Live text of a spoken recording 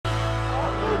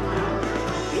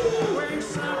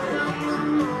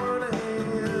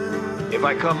If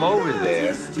I come over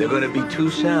there, there are gonna be two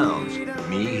sounds.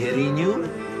 Me hitting you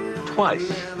twice.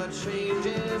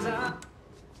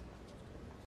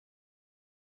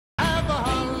 Have a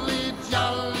holly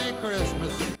jolly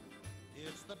Christmas.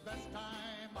 It's the best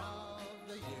time of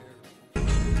the year.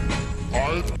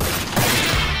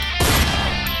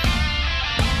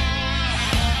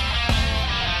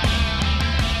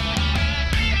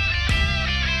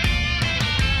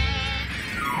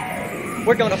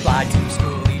 We're gonna fly to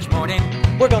school each morning.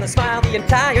 We're gonna smile the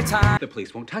entire time. The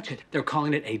police won't touch it. They're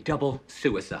calling it a double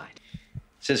suicide. It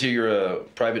says here you're a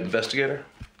private investigator.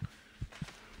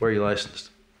 Where are you licensed?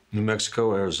 New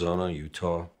Mexico, Arizona,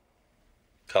 Utah.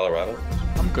 Colorado?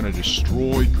 I'm gonna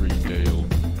destroy Greendale.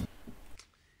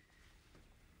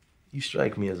 You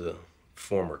strike me as a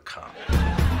former cop.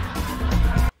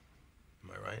 Am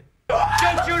I right?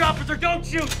 Don't shoot, officer! Don't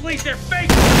shoot! Please, they're fake!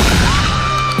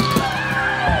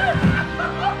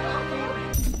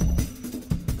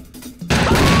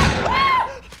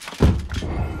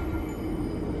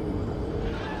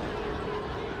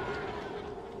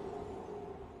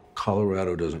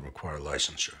 Colorado doesn't require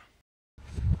licensure.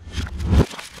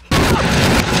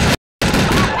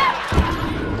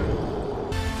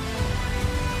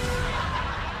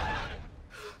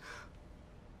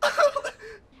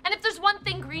 And if there's one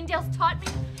thing Greendale's taught me,